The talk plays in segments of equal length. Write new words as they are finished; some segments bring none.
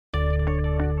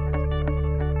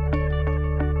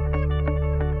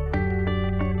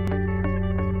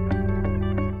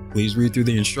Please read through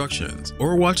the instructions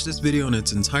or watch this video in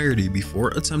its entirety before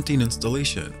attempting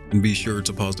installation, and be sure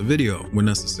to pause the video when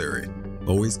necessary.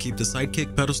 Always keep the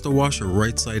SideKick pedestal washer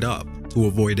right side up to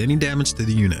avoid any damage to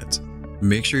the unit.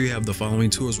 Make sure you have the following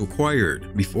tools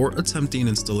required before attempting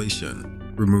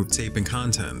installation. Remove tape and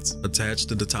contents attached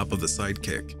to the top of the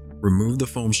SideKick. Remove the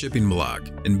foam shipping block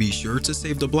and be sure to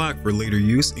save the block for later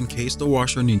use in case the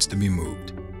washer needs to be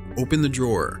moved. Open the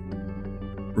drawer.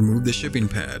 Remove the shipping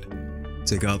pad.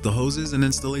 Take out the hoses and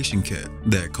installation kit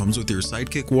that comes with your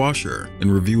SideKick washer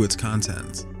and review its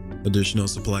contents. Additional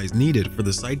supplies needed for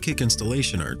the SideKick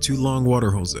installation are 2 long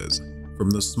water hoses. From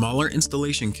the smaller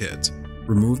installation kit,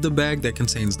 remove the bag that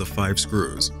contains the 5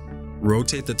 screws.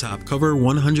 Rotate the top cover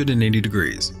 180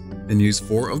 degrees and use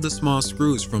 4 of the small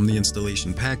screws from the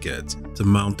installation packet to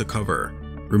mount the cover.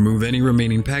 Remove any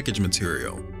remaining package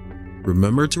material.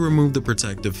 Remember to remove the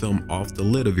protective film off the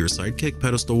lid of your SideKick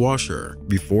pedestal washer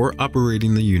before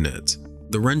operating the unit.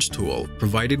 The wrench tool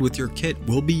provided with your kit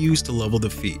will be used to level the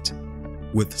feet.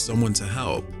 With someone to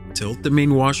help, tilt the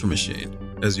main washer machine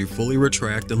as you fully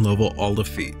retract and level all the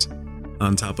feet.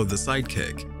 On top of the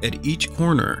SideKick, at each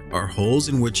corner are holes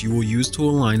in which you will use to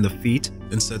align the feet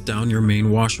and set down your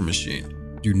main washer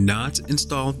machine. Do not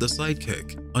install the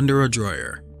SideKick under a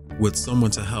dryer. With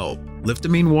someone to help, lift the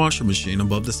main washer machine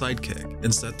above the SideKick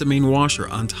and set the main washer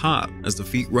on top as the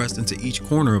feet rest into each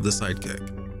corner of the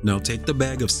SideKick. Now take the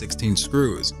bag of 16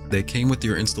 screws that came with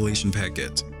your installation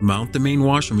packet. Mount the main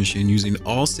washer machine using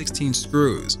all 16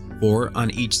 screws, 4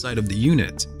 on each side of the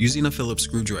unit, using a Phillips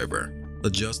screwdriver.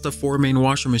 Adjust the 4 main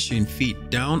washer machine feet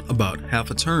down about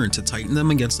half a turn to tighten them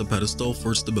against the pedestal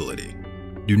for stability.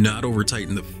 Do not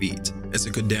over-tighten the feet, as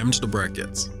it could damage the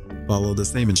brackets. Follow the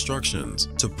same instructions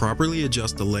to properly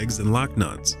adjust the legs and lock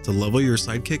nuts to level your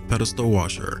SideKick pedestal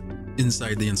washer.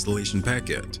 Inside the installation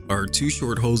packet are 2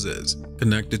 short hoses.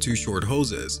 Connect the 2 short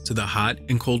hoses to the hot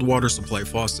and cold water supply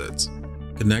faucets.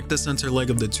 Connect the center leg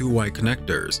of the 2 Y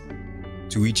connectors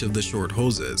to each of the short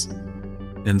hoses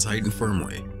and tighten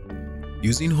firmly.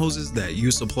 Using hoses that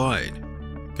you supplied,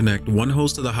 connect 1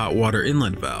 hose to the hot water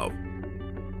inlet valve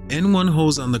and 1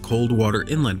 hose on the cold water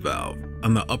inlet valve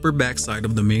on the upper back side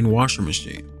of the main washer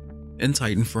machine and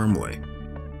tighten firmly.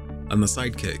 On the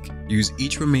SideKick, use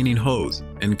each remaining hose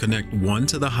and connect 1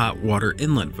 to the hot water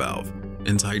inlet valve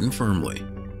and tighten firmly.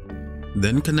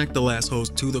 Then connect the last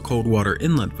hose to the cold water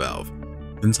inlet valve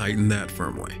and tighten that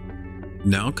firmly.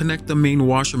 Now connect the main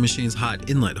washer machine's hot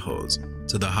inlet hose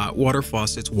to the hot water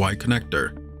faucet's Y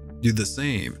connector. Do the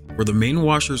same for the main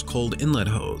washer's cold inlet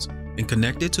hose and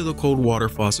connect it to the cold water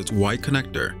faucet's Y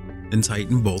connector and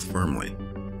tighten both firmly.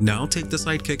 Now take the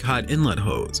SideKick hot inlet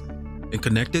hose and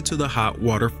connect it to the hot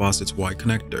water faucet's Y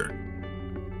connector.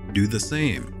 Do the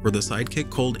same for the SideKick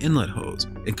cold inlet hose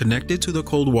and connect it to the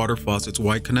cold water faucet's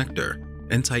Y connector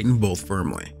and tighten both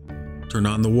firmly. Turn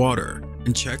on the water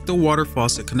and check the water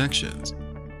faucet connections,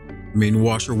 main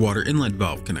washer water inlet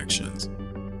valve connections,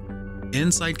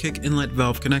 and SideKick inlet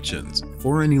valve connections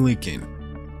for any leaking.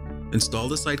 Install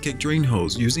the SideKick drain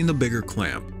hose using the bigger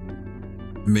clamp,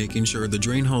 making sure the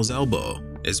drain hose elbow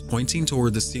is pointing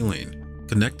toward the ceiling.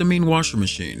 Connect the main washer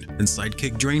machine and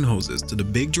SideKick drain hoses to the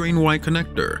big drain Y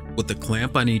connector with the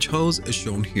clamp on each hose as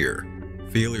shown here.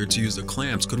 Failure to use the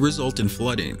clamps could result in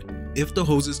flooding if the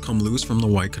hoses come loose from the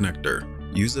Y connector.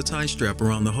 Use a tie strap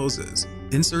around the hoses.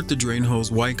 Insert the drain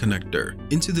hose Y connector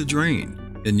into the drain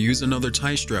and use another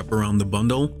tie strap around the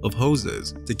bundle of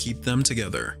hoses to keep them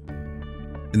together.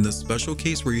 In the special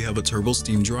case where you have a turbo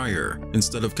steam dryer,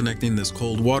 instead of connecting this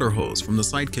cold water hose from the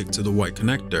SideKick to the Y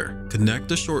connector, connect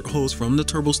the short hose from the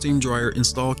turbo steam dryer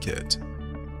install kit.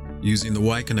 Using the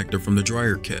Y connector from the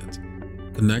dryer kit,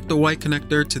 connect the Y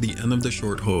connector to the end of the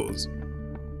short hose.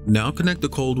 Now connect the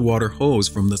cold water hose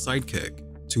from the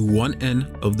SideKick to one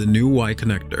end of the new Y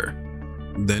connector.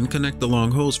 Then connect the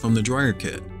long hose from the dryer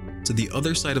kit to the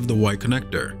other side of the Y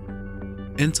connector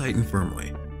and tighten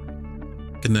firmly.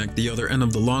 Connect the other end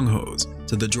of the long hose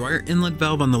to the dryer inlet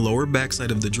valve on the lower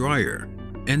backside of the dryer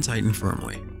and tighten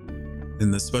firmly. In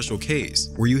the special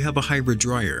case where you have a hybrid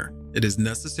dryer, it is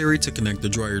necessary to connect the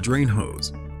dryer drain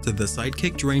hose to the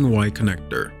SideKick drain Y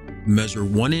connector. Measure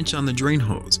 1 inch on the drain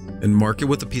hose and mark it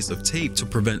with a piece of tape to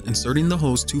prevent inserting the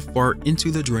hose too far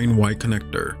into the drain Y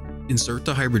connector. Insert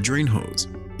the hybrid drain hose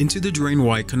into the drain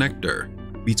Y connector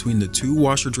between the 2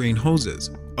 washer drain hoses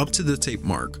up to the tape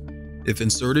mark. If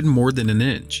inserted more than 1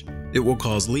 inch, it will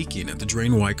cause leaking at the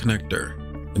drain Y connector.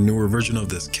 A newer version of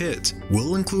this kit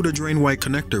will include a drain Y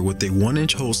connector with a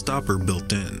 1-inch hose stopper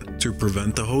built in to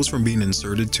prevent the hose from being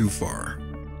inserted too far.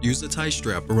 Use a tie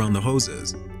strap around the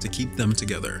hoses to keep them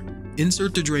together.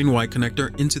 Insert the drain Y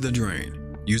connector into the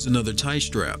drain. Use another tie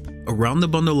strap around the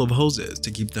bundle of hoses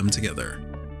to keep them together.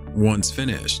 Once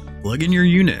finished, plug in your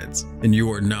units, and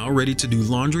you are now ready to do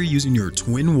laundry using your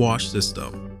twin wash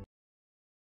system.